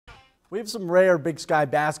We have some rare Big Sky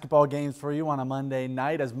basketball games for you on a Monday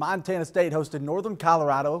night as Montana State hosted Northern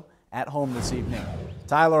Colorado at home this evening.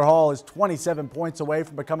 Tyler Hall is 27 points away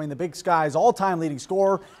from becoming the Big Sky's all-time leading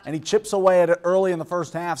scorer, and he chips away at it early in the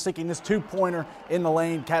first half, sinking this two-pointer in the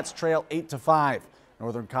lane. Cats trail 8-5.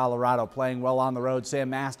 Northern Colorado playing well on the road. Sam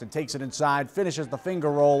Maston takes it inside, finishes the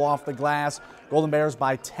finger roll off the glass. Golden Bears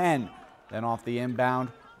by 10. Then off the inbound,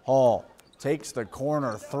 Hall takes the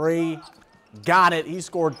corner three. Got it. He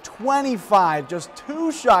scored 25, just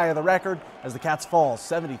too shy of the record as the Cats fall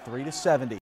 73-70.